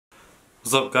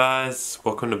What's up guys,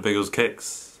 welcome to Biggles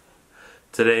Kicks.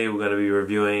 Today we're going to be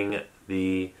reviewing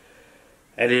the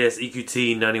Adidas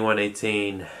EQT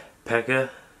 9118 Packer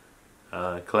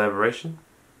collaboration.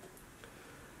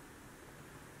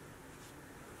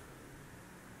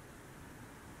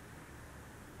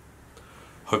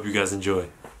 Hope you guys enjoy.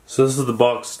 So this is the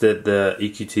box that the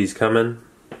EQTs come in.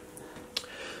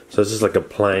 So it's just like a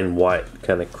plain white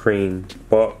kind of cream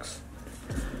box.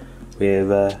 We have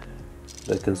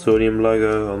the consortium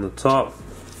logo on the top.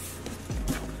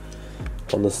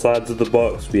 On the sides of the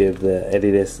box we have the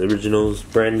Adidas Originals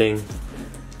branding.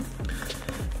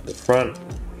 The front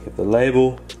we have the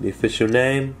label, the official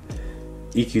name,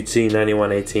 EQT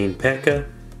 9118 Packer,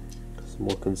 some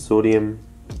more consortium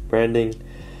branding,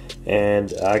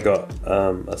 and I got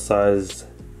a size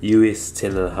US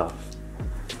 10.5.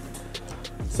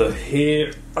 So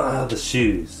here are the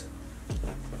shoes.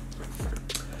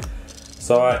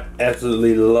 So I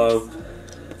absolutely love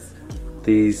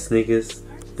these sneakers.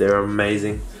 They're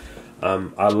amazing.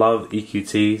 I love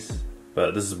EQTs,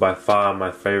 but this is by far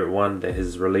my favorite one that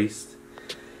has released,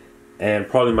 and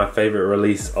probably my favorite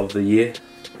release of the year.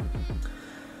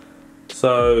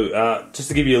 So just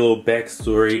to give you a little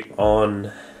backstory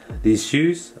on these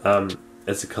shoes,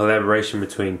 it's a collaboration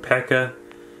between Packer,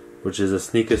 which is a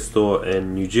sneaker store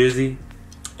in New Jersey,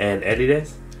 and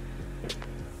Adidas.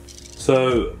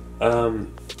 So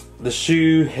the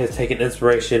shoe has taken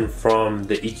inspiration from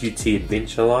the EQT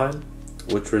Adventure line,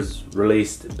 which was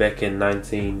released back in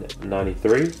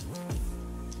 1993.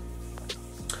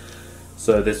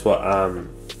 So that's what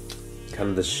kind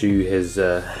of the shoe has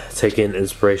taken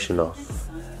inspiration off.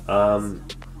 I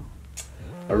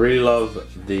really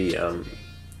love the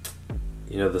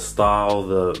the style,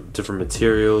 the different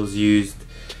materials used,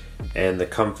 and the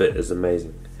comfort is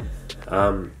amazing.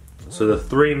 So the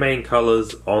three main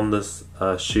colors on this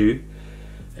shoe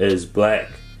is black,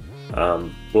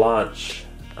 Blanch,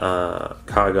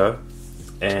 cargo,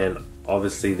 and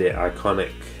obviously the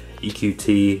iconic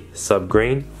EQT sub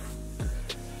green.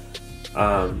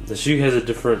 The shoe has a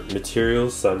different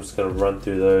materials, so I'm just going to run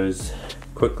through those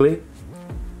quickly.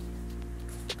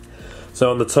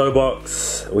 So on the toe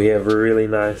box we have a really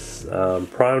nice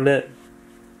prime knit.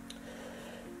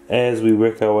 As we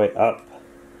work our way up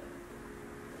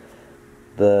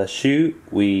the shoe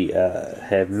we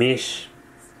have mesh,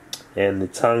 and the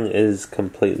tongue is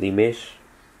completely mesh.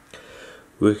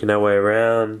 Working our way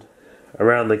around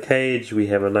the cage we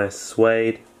have a nice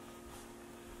suede.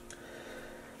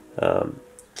 The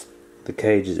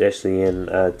cage is actually in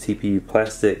TPU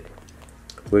plastic.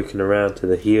 Working around to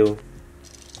the heel,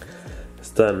 it's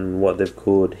done in what they've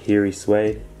called hairy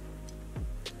suede,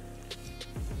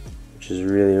 which is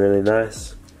really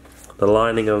nice. The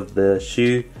lining of the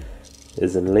shoe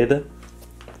is in leather.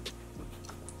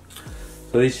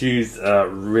 So these shoes are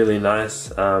really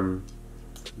nice.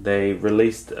 They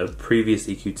released a previous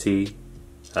EQT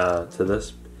to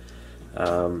this,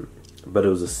 but it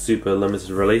was a super limited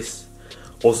release,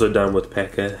 also done with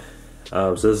Packer.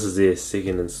 So this is their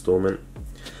second installment,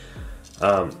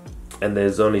 and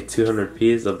there's only 200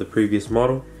 pairs of the previous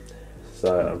model,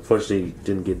 so unfortunately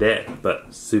didn't get that,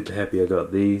 but super happy I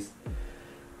got these.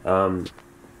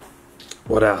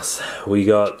 What else? We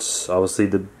got obviously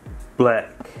the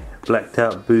blacked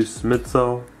out Boost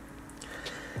midsole,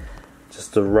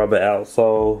 just a rubber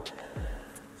outsole,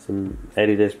 some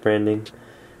Adidas branding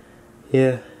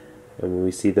here, and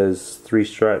we see those three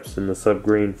stripes in the sub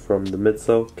green from the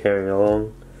midsole carrying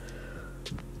along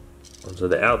onto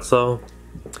the outsole.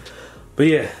 But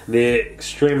yeah, they're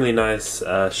extremely nice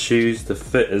shoes. The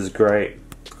fit is great.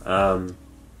 I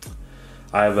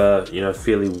have a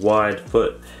fairly wide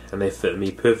foot, and they fit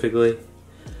me perfectly.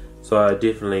 So I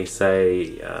definitely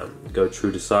say go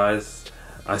true to size.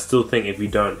 I still think if you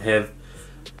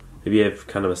have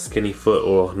kind of a skinny foot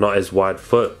or not as wide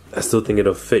foot, I still think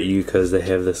it'll fit you, because they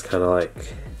have this kind of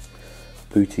like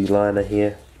booty liner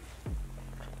here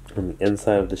on the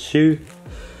inside of the shoe,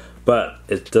 but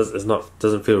it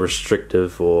doesn't feel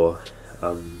restrictive or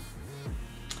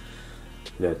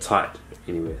tight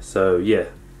anywhere. So yeah,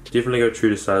 definitely go true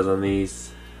to size on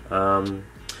these.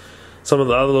 Some of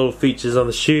the other little features on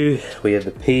the shoe, we have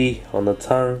the P on the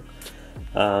tongue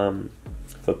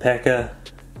for Packer,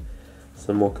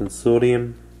 some more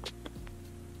consortium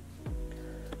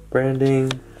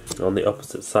branding. On the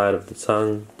opposite side of the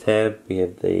tongue tab we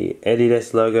have the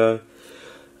Adidas logo,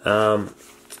 and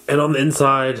on the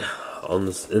inside, on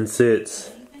this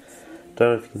insert, don't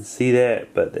know if you can see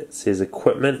that, but it says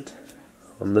equipment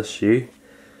on this shoe.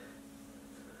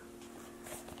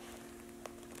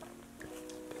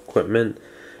 Equipment,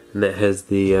 and that has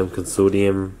the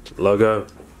consortium logo.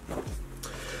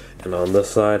 And on this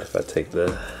side, if I take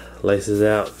the laces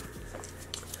out,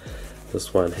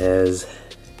 this one has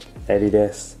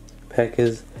Adidas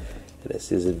Packers and it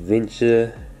says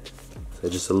Adventure, so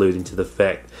just alluding to the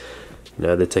fact, you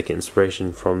know, they're taking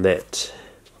inspiration from that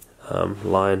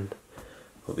line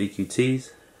of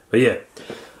EQTs. But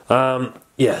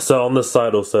yeah, so on this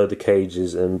side also the cage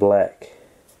is in black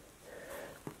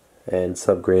and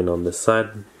sub green on this side.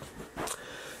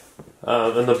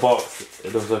 In the box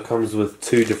it also comes with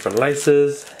two different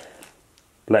laces,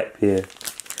 black pair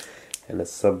and a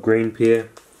sub green pair.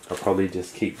 I'll probably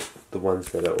just keep the ones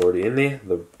that are already in there,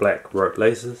 the black rope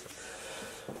laces.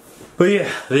 But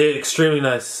yeah, they're extremely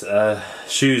nice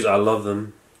shoes. I love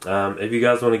them. If you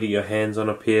guys want to get your hands on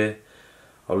a pair,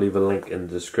 I'll leave a link in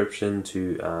the description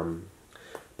to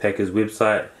Packer's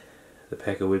website, the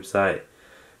Packer website.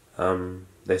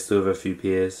 They still have a few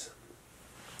pairs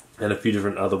and a few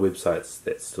different other websites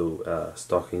that's still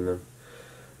stocking them.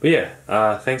 But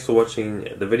yeah, thanks for watching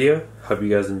the video. Hope you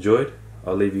guys enjoyed.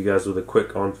 I'll leave you guys with a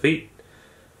quick on feet.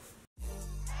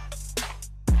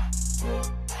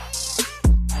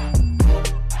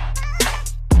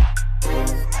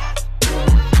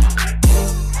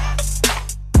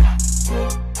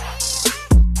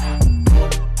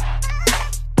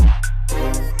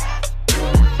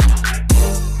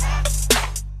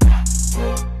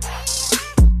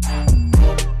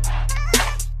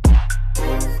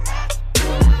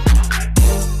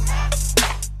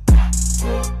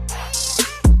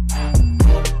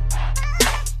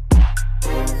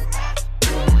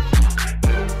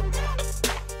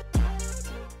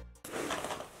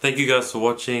 Thank you guys for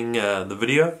watching the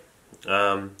video.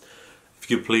 If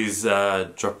you could please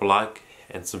drop a like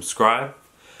and subscribe.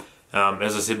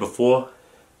 As I said before,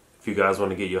 if you guys want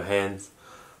to get your hands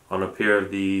on a pair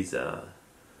of these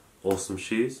awesome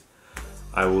shoes,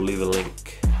 I will leave a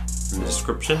link in the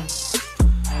description.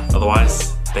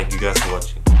 Otherwise, thank you guys for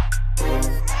watching.